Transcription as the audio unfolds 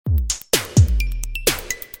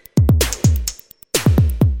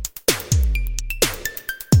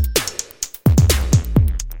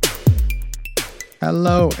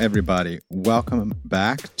Hello, everybody. Welcome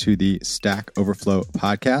back to the Stack Overflow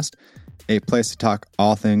podcast, a place to talk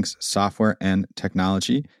all things software and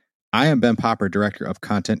technology. I am Ben Popper, Director of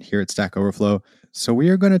Content here at Stack Overflow. So we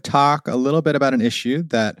are going to talk a little bit about an issue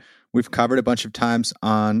that we've covered a bunch of times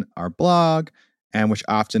on our blog and which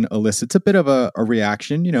often elicits a bit of a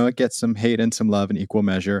reaction. You know, it gets some hate and some love in equal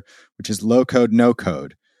measure, which is low code, no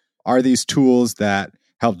code. Are these tools that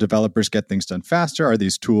help developers get things done faster? Are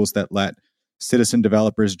these tools that let citizen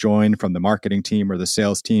developers join from the marketing team or the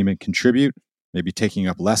sales team and contribute, maybe taking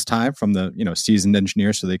up less time from the seasoned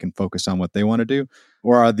engineers so they can focus on what they want to do?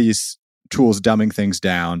 Or are these tools dumbing things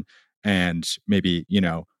down and maybe,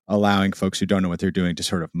 allowing folks who don't know what they're doing to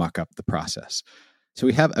sort of muck up the process? So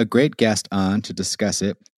we have a great guest on to discuss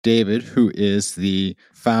it, David, who is the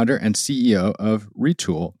founder and CEO of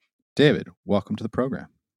Retool. David, welcome to the program.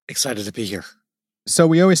 Excited to be here. So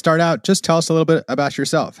we always start out, just tell us a little bit about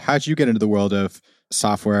yourself. How did you get into the world of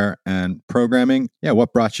software and programming? Yeah,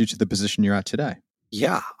 what brought you to the position you're at today?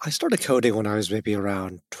 Yeah, I started coding when I was maybe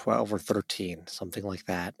around 12 or 13, something like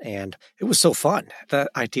that. And it was so fun. The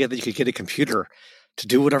idea that you could get a computer to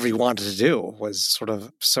do whatever you wanted to do was sort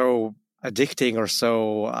of so addicting or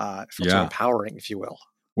so so empowering, if you will.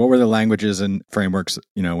 What were the languages and frameworks,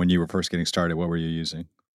 when you were first getting started? What were you using?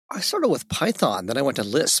 I started with Python, then I went to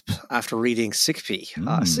Lisp after reading SIGP.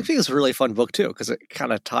 SIGP is a really fun book too, because it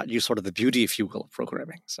kind of taught you sort of the beauty, if you will, of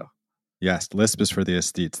programming. So, yes, Lisp is for the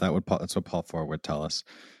aesthetes. That's what Paul Ford would tell us.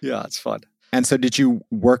 Yeah, it's fun. And so did you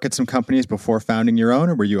work at some companies before founding your own,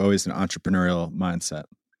 or were you always an entrepreneurial mindset?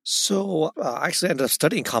 So I actually ended up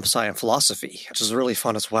studying comp sci and philosophy, which is really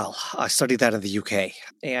fun as well. I studied that in the UK.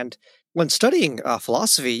 And when studying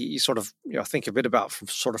philosophy, you sort of think a bit about from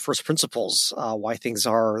sort of first principles, why things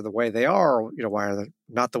are the way they are, why are they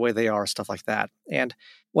not the way they are, stuff like that. And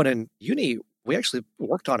when in uni, we actually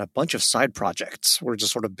worked on a bunch of side projects. We're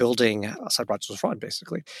just sort of building side projects for fun,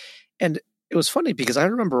 basically. And it was funny because I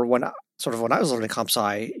remember when I was learning comp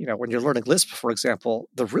sci, when you're learning Lisp, for example,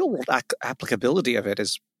 the real world applicability of it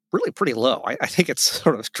is really pretty low. I think it's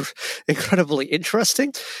sort of incredibly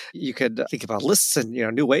interesting. You could think about lists and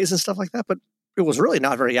new ways and stuff like that, but it was really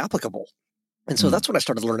not very applicable. And so that's when I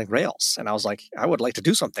started learning Rails. And I was like, I would like to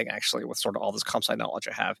do something actually with sort of all this comp sci knowledge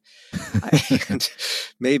I have and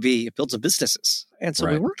maybe build some businesses. And so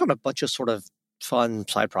we worked on a bunch of sort of fun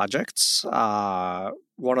side projects.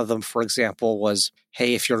 One of them, for example, was,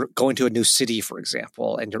 hey, if you're going to a new city, for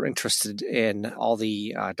example, and you're interested in all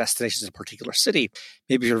the destinations in a particular city,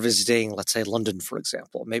 maybe you're visiting, let's say, London, for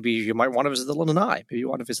example. Maybe you might want to visit the London Eye. Maybe you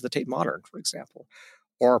want to visit the Tate Modern, for example.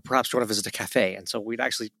 Or perhaps you want to visit a cafe. And so we'd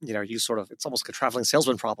actually, use sort of, it's almost like a traveling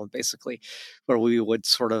salesman problem, basically, where we would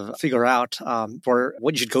sort of figure out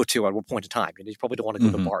what you should go to at what point in time. You probably don't want to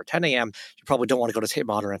go to a bar at 10 a.m. You probably don't want to go to Tate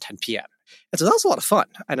Modern at 10 p.m. And so that was a lot of fun.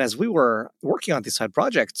 And as we were working on these side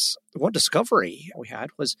projects, one discovery we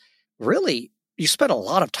had was really, you spent a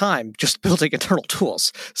lot of time just building internal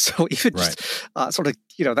tools. So even just sort of,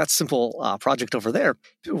 that simple project over there,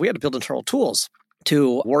 we had to build internal tools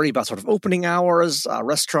to worry about sort of opening hours,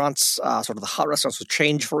 restaurants, sort of the hot restaurants would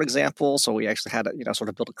change, for example. So we actually had to, sort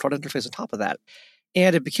of build a CRUD interface on top of that.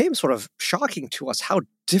 And it became sort of shocking to us how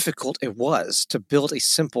difficult it was to build a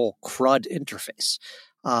simple CRUD interface,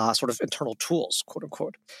 sort of internal tools, quote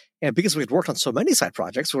unquote. And because we had worked on so many side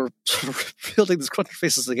projects, we were sort of building these CRUD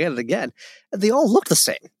interfaces again and again, and they all looked the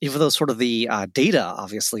same, even though sort of the data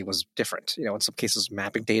obviously was different. In some cases,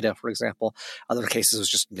 mapping data, for example. Other cases, it was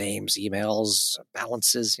just names, emails,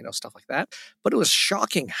 balances, stuff like that. But it was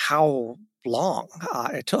shocking how long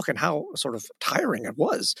it took and how sort of tiring it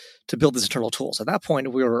was to build these internal tools. At that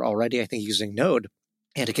point, we were already, I think, using Node.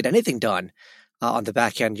 And to get anything done, on the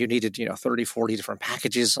back end, you needed, 30, 40 different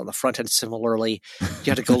packages. On the front end, similarly, you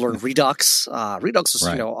had to go learn Redux. Redux was,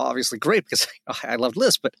 obviously great because I loved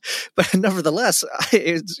Lisp, but nevertheless,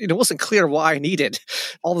 it wasn't clear why I needed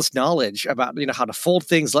all this knowledge about, how to fold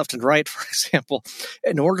things left and right, for example,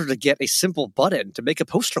 in order to get a simple button to make a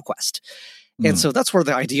post request. And so that's where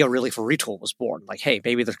the idea really for Retool was born. Like, hey,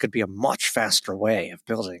 maybe there could be a much faster way of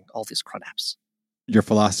building all these CRUD apps. Your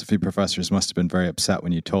philosophy professors must have been very upset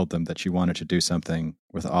when you told them that you wanted to do something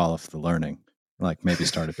with all of the learning, like maybe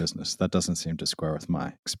start a business. That doesn't seem to square with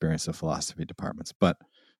my experience of philosophy departments, but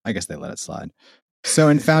I guess they let it slide. So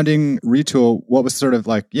in founding Retool, what was sort of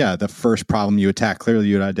like, the first problem you attacked? Clearly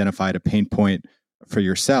you had identified a pain point for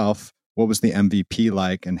yourself. What was the MVP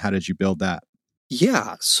like and how did you build that?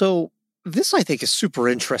 Yeah, so this I think is super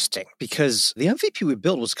interesting because the MVP we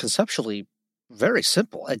built was conceptually very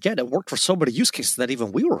simple. Again, it worked for so many use cases that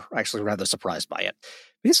even we were actually rather surprised by it.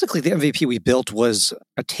 Basically, the MVP we built was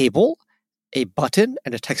a table, a button,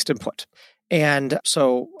 and a text input. And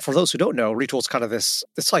so for those who don't know, Retool is kind of it's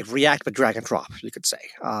like React, but drag and drop, you could say.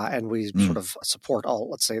 And we sort of support all,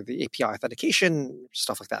 let's say, the API authentication,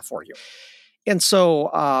 stuff like that for you. And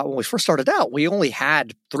so when we first started out, we only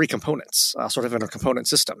had 3 components, sort of in our component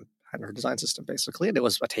system, in our design system, basically. And it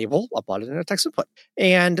was a table, a button, and a text input.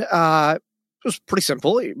 And it was pretty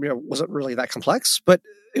simple. It wasn't really that complex, but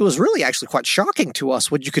it was really actually quite shocking to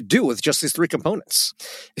us what you could do with just these 3 components.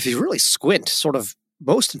 If you really squint, sort of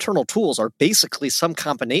most internal tools are basically some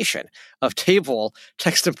combination of table,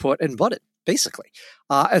 text input, and button, basically.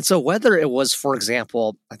 And so whether it was, for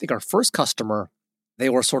example, I think our first customer, they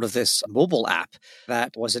were sort of this mobile app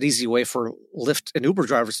that was an easy way for Lyft and Uber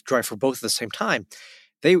drivers to drive for both at the same time.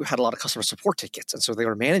 They had a lot of customer support tickets, and so they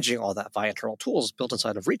were managing all that via internal tools built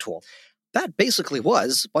inside of Retool. That basically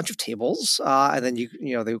was a bunch of tables, and then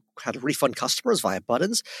they had to refund customers via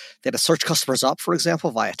buttons. They had to search customers up, for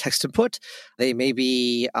example, via text input. They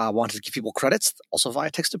maybe wanted to give people credits, also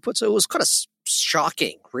via text input. So it was kind of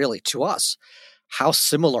shocking, really, to us, how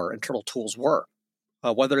similar internal tools were.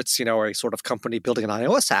 Whether it's a sort of company building an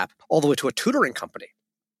iOS app, all the way to a tutoring company,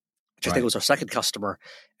 which I think was our second customer.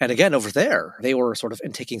 And again, over there, they were sort of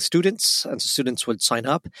intaking students, and so students would sign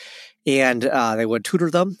up, and they would tutor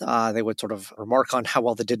them. They would sort of remark on how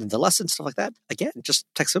well they did in the lesson, stuff like that. Again, just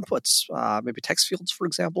text inputs, maybe text fields, for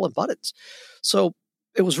example, and buttons. So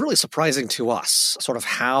it was really surprising to us, sort of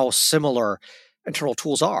how similar internal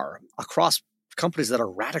tools are across companies that are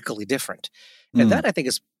radically different. And that, I think,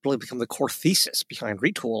 has really become the core thesis behind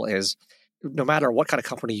Retool is no matter what kind of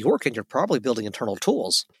company you work in, you're probably building internal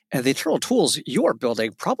tools. And the internal tools you are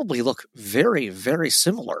building probably look very, very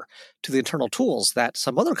similar to the internal tools that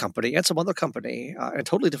some other company and in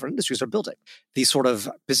totally different industries are building. The sort of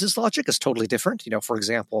business logic is totally different. For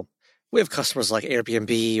example, we have customers like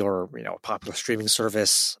Airbnb or, a popular streaming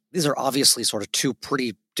service. These are obviously sort of 2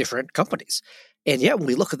 pretty different companies. And yet, when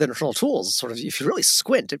we look at the internal tools, sort of, if you really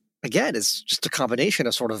squint, it, again, is just a combination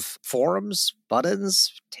of sort of forms,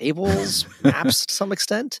 buttons, tables, maps to some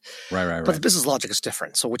extent. Right. But the business logic is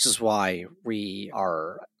different. So, which is why we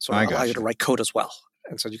are sort of allow you to write code as well.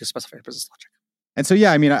 And so you can specify your business logic. And so,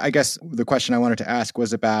 I guess the question I wanted to ask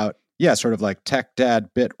was about, sort of like tech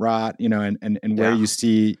debt, bit rot, and where you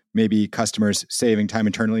see maybe customers saving time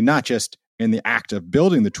internally, not just in the act of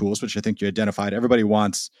building the tools, which I think you identified. Everybody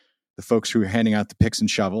wants the folks who are handing out the picks and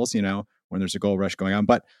shovels, when there's a gold rush going on,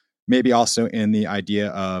 but maybe also in the idea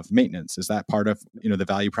of maintenance. Is that part of, the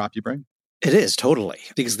value prop you bring? It is, totally.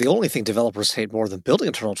 Because the only thing developers hate more than building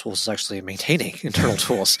internal tools is actually maintaining internal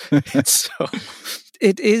tools. And so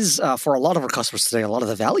it is, for a lot of our customers today, a lot of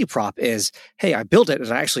the value prop is, hey, I built it and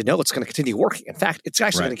I actually know it's going to continue working. In fact, it's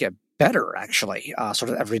actually going to get better, actually, sort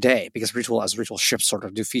of every day, because Retool ships sort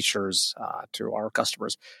of new features to our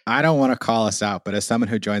customers. I don't want to call us out, but as someone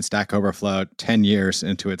who joined Stack Overflow 10 years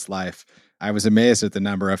into its life, I was amazed at the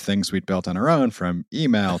number of things we'd built on our own, from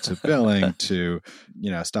email to billing to,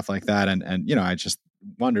 stuff like that. And I just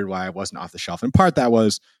wondered why it wasn't off the shelf. In part, that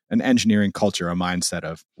was an engineering culture, a mindset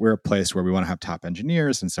of we're a place where we want to have top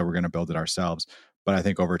engineers, and so we're going to build it ourselves. But I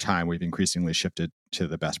think over time, we've increasingly shifted to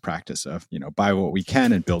the best practice of, buy what we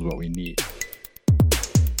can and build what we need.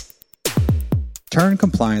 Turn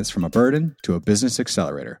compliance from a burden to a business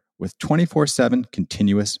accelerator with 24/7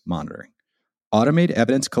 continuous monitoring. Automate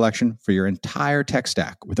evidence collection for your entire tech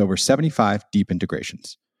stack with over 75 deep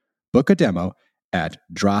integrations. Book a demo at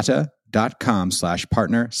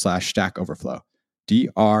drata.com/partner/Stack Overflow.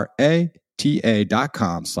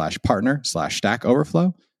 drata.com/partner/Stack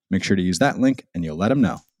Overflow. Make sure to use that link and you'll let them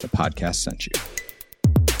know the podcast sent you.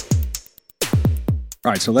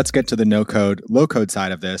 All right, so let's get to the no-code, low-code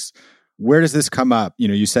side of this. Where does this come up?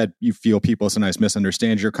 You said you feel people sometimes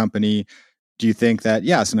misunderstand your company. Do you think that,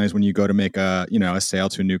 sometimes when you go to make a sale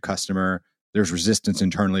to a new customer, there's resistance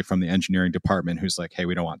internally from the engineering department who's like, hey,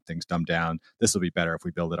 we don't want things dumbed down. This will be better if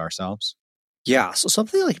we build it ourselves? Yeah, so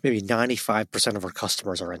something like maybe 95% of our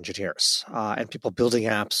customers are engineers, and people building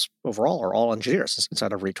apps overall are all engineers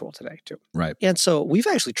inside of Retool today too. Right. And so we've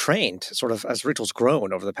actually trained, sort of as Retool's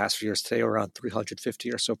grown over the past few years, today around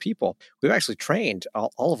 350 or so people. We've actually trained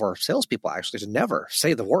all of our salespeople actually to never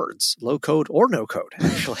say the words low code or no code,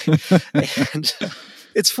 actually. And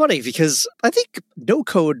it's funny because I think no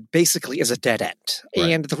code basically is a dead end.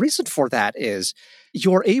 Right. And the reason for that is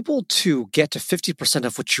you're able to get to 50%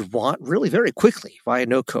 of what you want really very quickly via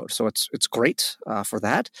no code. So it's great for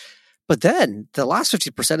that. But then the last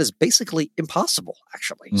 50% is basically impossible,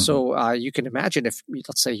 actually. Mm-hmm. So you can imagine if,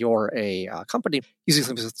 let's say you're a company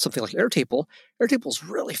using something like Airtable. Airtable is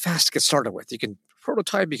really fast to get started with. You can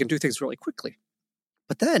prototype, you can do things really quickly.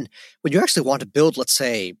 But then when you actually want to build, let's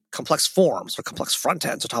say, complex forms or complex front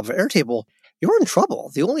ends on top of Airtable, you're in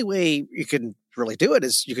trouble. The only way you can really do it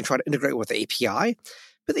is you can try to integrate with the API,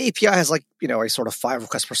 but the API has a sort of 5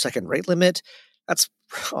 requests per second rate limit. That's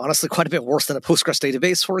honestly quite a bit worse than a Postgres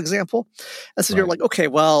database, for example. And so you're like, okay,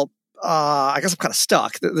 well, I guess I'm kind of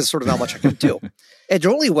stuck. There's sort of not much I can do. And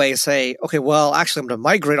your only way is say, okay, well, actually, I'm going to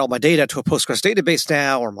migrate all my data to a Postgres database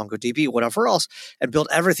now, or MongoDB, whatever else, and build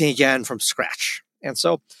everything again from scratch. And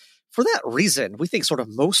so for that reason, we think sort of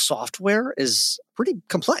most software is pretty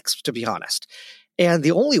complex, to be honest. And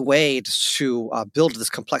the only way to build this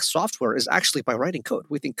complex software is actually by writing code.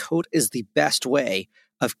 We think code is the best way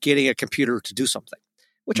of getting a computer to do something,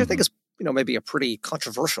 which I think is, maybe a pretty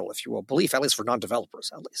controversial, if you will, belief, at least for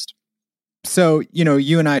non-developers, at least. So,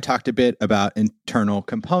 you and I talked a bit about internal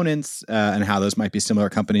components and how those might be similar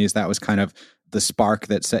companies. That was kind of the spark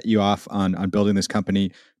that set you off on building this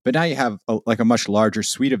company. But now you have a much larger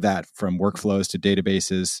suite of that, from workflows to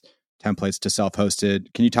databases, templates to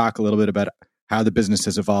self-hosted. Can you talk a little bit about how the business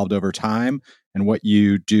has evolved over time and what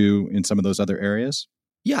you do in some of those other areas?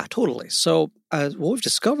 Yeah, totally. So what we've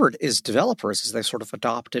discovered is developers, as they've sort of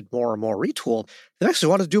adopted more and more Retool, they actually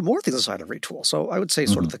want to do more things inside of Retool. So I would say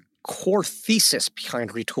sort of the core thesis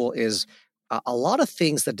behind Retool is a lot of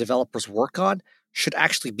things that developers work on should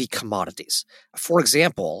actually be commodities. For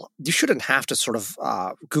example, you shouldn't have to sort of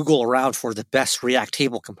Google around for the best React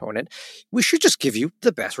table component. We should just give you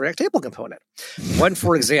the best React table component. When,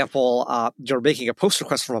 for example, you're making a post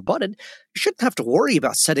request from a button, you shouldn't have to worry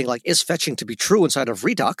about setting is fetching to be true inside of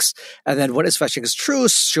Redux. And then when is fetching is true,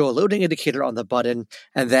 show a loading indicator on the button.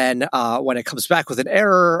 And then when it comes back with an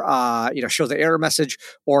error, show the error message.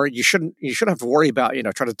 Or you shouldn't have to worry about,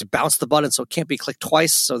 trying to bounce the button so it can't be clicked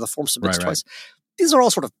twice, so the form submits twice. These are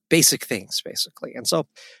all sort of basic things, basically. And so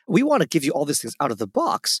we want to give you all these things out of the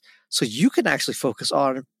box so you can actually focus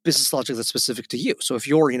on business logic that's specific to you. So if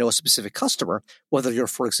you're, a specific customer, whether you're,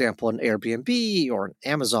 for example, an Airbnb or an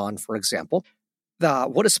Amazon, for example,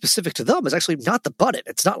 what is specific to them is actually not the button.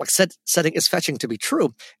 It's not like setting is fetching to be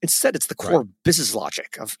true. Instead, it's the core business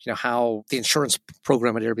logic of how the insurance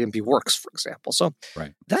program at Airbnb works, for example. So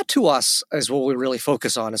that to us is what we really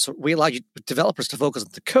focus on. Is we allow developers to focus on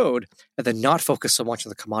the code and then not focus so much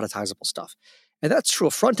on the commoditizable stuff. And that's true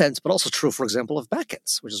of front ends, but also true, for example, of back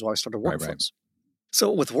ends, which is why I started workflows. Right.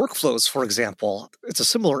 So with workflows, for example, it's a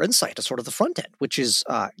similar insight to sort of the front end, which is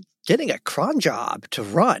getting a cron job to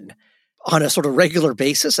run on a sort of regular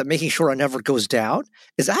basis and making sure it never goes down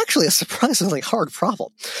is actually a surprisingly hard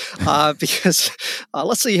problem. Because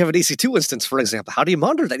let's say you have an EC2 instance, for example. How do you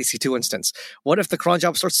monitor that EC2 instance? What if the cron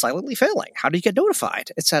job starts silently failing? How do you get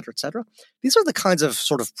notified, et cetera, et cetera? These are the kinds of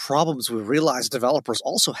sort of problems we realized developers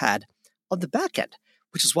also had on the back end,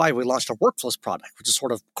 which is why we launched a workflows product, which is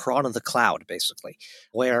sort of cron in the cloud, basically,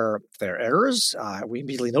 where if there are errors, we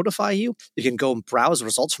immediately notify you. You can go and browse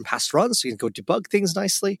results from past runs, so you can go debug things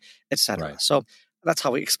nicely, et cetera. So that's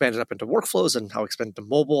how we expanded up into workflows and how we expanded to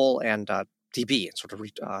mobile and DB and sort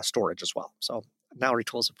of storage as well. So now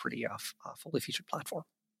Retool is a pretty fully featured platform.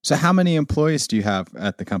 So how many employees do you have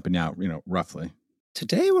at the company now, roughly?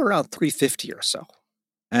 Today, we're around 350 or so.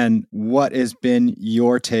 And what has been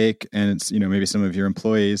your take, and it's, maybe some of your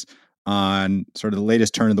employees, on sort of the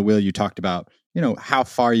latest turn of the wheel you talked about, how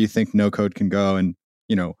far you think no code can go, and,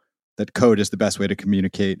 that code is the best way to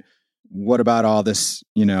communicate. What about all this,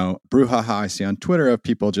 brouhaha I see on Twitter of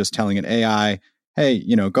people just telling an AI, hey,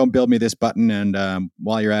 go build me this button, and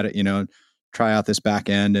while you're at it, try out this back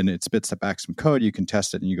end, and it spits back some code, you can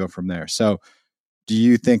test it, and you go from there. So do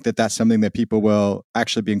you think that that's something that people will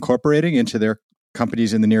actually be incorporating into their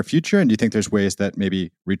companies in the near future? And do you think there's ways that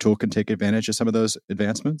maybe Retool can take advantage of some of those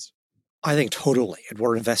advancements? I think totally. And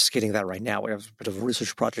we're investigating that right now. We have a bit of a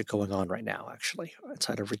research project going on right now, actually,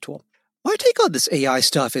 inside of Retool. My take on this AI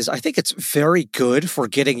stuff is I think it's very good for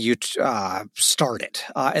getting you started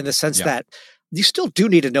in the sense that you still do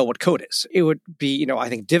need to know what code is. It would be, I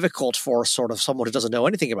think difficult for sort of someone who doesn't know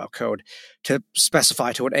anything about code to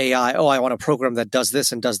specify to an AI, I want a program that does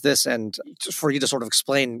this, and for you to sort of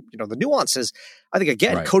explain, the nuances. I think,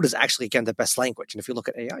 again, code is actually, again, the best language. And if you look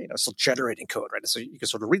at AI, it's still generating code, right? So you can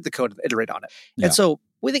sort of read the code and iterate on it. Yeah. And so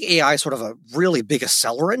we think AI is sort of a really big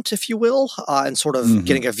accelerant, if you will, and sort of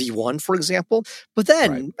getting a V1, for example. But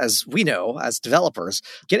then, as we know, as developers,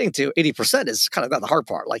 getting to 80% is kind of not the hard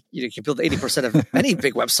part. Like, you can build 80% of any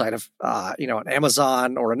big website of, an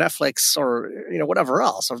Amazon or a Netflix or, whatever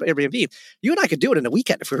else, or Airbnb. You and I could do it in a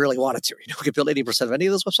weekend if we really wanted to. We could build 80% of any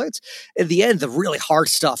of those websites. In the end, the really hard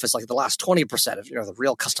stuff is like the last 20% of, the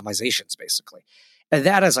real customizations, basically. And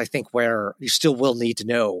that is, I think, where you still will need to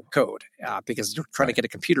know code because you're trying to get a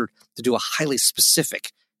computer to do a highly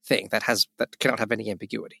specific thing that cannot have any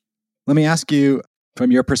ambiguity. Let me ask you,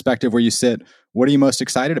 From your perspective, where you sit, what are you most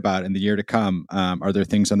excited about in the year to come? Are there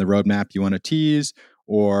things on the roadmap you want to tease,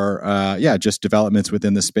 or just developments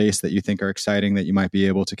within the space that you think are exciting that you might be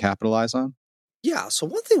able to capitalize on? Yeah, so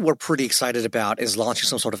one thing we're pretty excited about is launching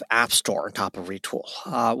some sort of app store on top of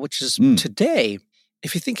Retool, which is today,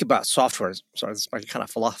 if you think about software, sorry, this might be kind of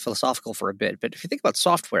philosophical for a bit, but if you think about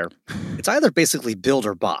software, it's either basically build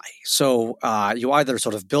or buy. So you either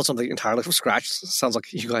sort of build something entirely from scratch, sounds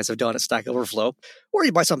like you guys have done at Stack Overflow, or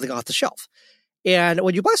you buy something off the shelf. And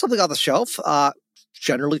when you buy something off the shelf,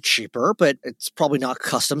 generally cheaper, but it's probably not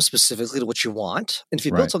custom specifically to what you want. And if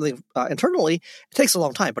you build something internally, it takes a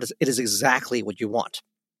long time, but it is exactly what you want.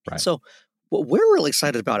 Right. So what we're really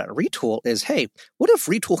excited about at Retool is, hey, what if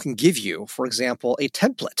Retool can give you, for example, a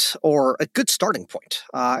template or a good starting point?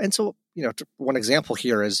 And so, one example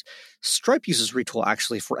here is Stripe uses Retool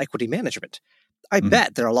actually for equity management. I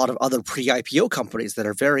bet there are a lot of other pre-IPO companies that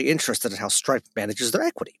are very interested in how Stripe manages their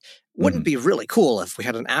equity. Wouldn't it be really cool if we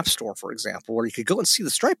had an app store, for example, where you could go and see the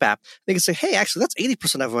Stripe app, and you could say, hey, actually, that's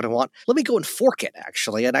 80% of what I want. Let me go and fork it,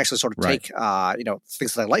 actually, and actually sort of take,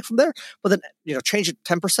 things that I like from there, but then, change it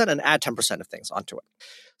 10% and add 10% of things onto it.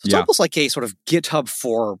 So it's almost like a sort of GitHub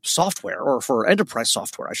for software, or for enterprise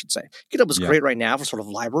software, I should say. GitHub is great right now for sort of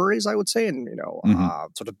libraries, I would say, and,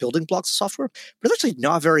 sort of building blocks of software, but it's actually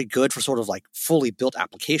not very good for sort of like fully built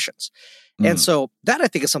applications. And so that, I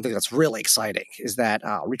think, is something that's really exciting, is that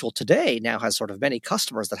Retool today now has sort of many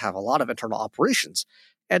customers that have a lot of internal operations.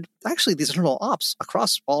 And actually, these internal ops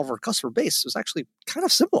across all of our customer base is actually kind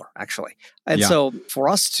of similar, actually. And so for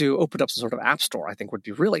us to open up some sort of app store, I think would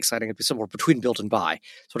be really exciting. It'd be somewhere between build and buy,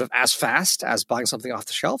 sort of as fast as buying something off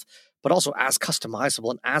the shelf, but also as customizable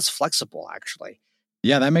and as flexible, actually.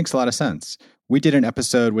 Yeah, that makes a lot of sense. We did an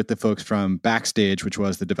episode with the folks from Backstage, which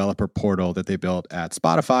was the developer portal that they built at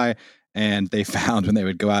Spotify. And they found when they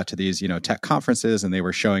would go out to these, tech conferences and they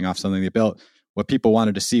were showing off something they built, what people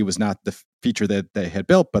wanted to see was not the feature that they had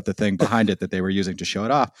built, but the thing behind it that they were using to show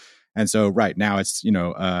it off. And so right now it's,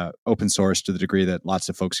 open source to the degree that lots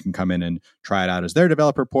of folks can come in and try it out as their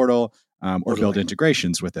developer portal, or build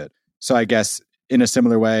integrations with it. So I guess in a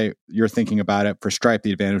similar way, you're thinking about it for Stripe,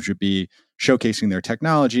 the advantage would be showcasing their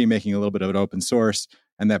technology, making a little bit of an open source,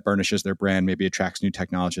 and that burnishes their brand, maybe attracts new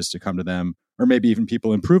technologists to come to them, or maybe even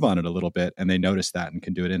people improve on it a little bit and they notice that and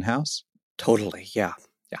can do it in-house. Totally. Yeah.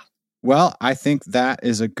 Well, I think that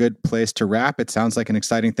is a good place to wrap. It sounds like an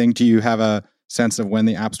exciting thing. Do you have a sense of when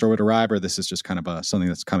the App Store would arrive, or this is just kind of something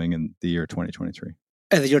that's coming in the year 2023?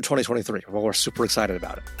 In the year 2023. Well, we're super excited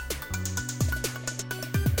about it.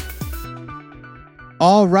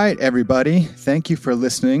 All right, everybody. Thank you for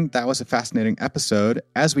listening. That was a fascinating episode.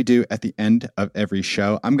 As we do at the end of every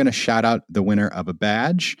show, I'm going to shout out the winner of a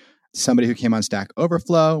badge, somebody who came on Stack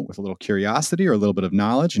Overflow with a little curiosity or a little bit of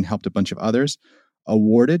knowledge and helped a bunch of others.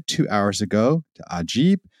 Awarded 2 hours ago to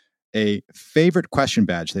Ajib a favorite question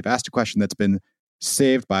badge. They've asked a question that's been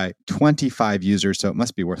saved by 25 users, so it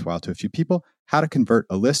must be worthwhile to a few people. How to convert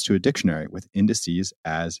a list to a dictionary with indices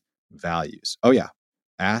as values. Oh yeah,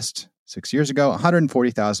 asked 6 years ago,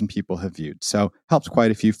 140,000 people have viewed. So helps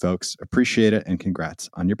quite a few folks. Appreciate it and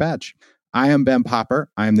congrats on your badge. I am Ben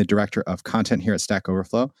Popper. I am the director of content here at Stack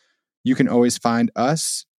Overflow. You can always find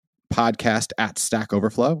us podcast at Stack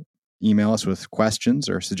Overflow. Email us with questions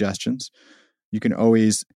or suggestions. You can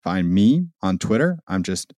always find me on Twitter. I'm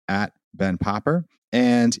just at Ben Popper.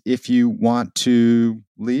 And if you want to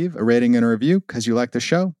leave a rating and a review because you like the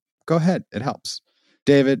show, go ahead. It helps.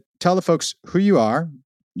 David, tell the folks who you are.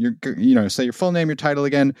 Say your full name, your title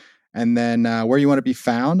again, and then where you want to be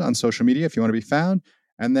found on social media if you want to be found.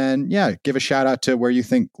 And then, give a shout out to where you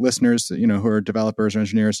think listeners, who are developers or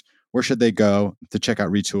engineers, where should they go to check out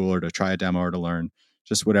Retool or to try a demo or to learn?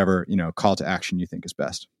 Just whatever, call to action you think is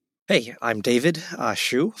best. Hey, I'm David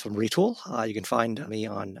Shu from Retool. You can find me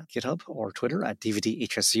on GitHub or Twitter at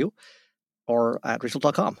DVDHSU or at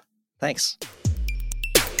retool.com. Thanks.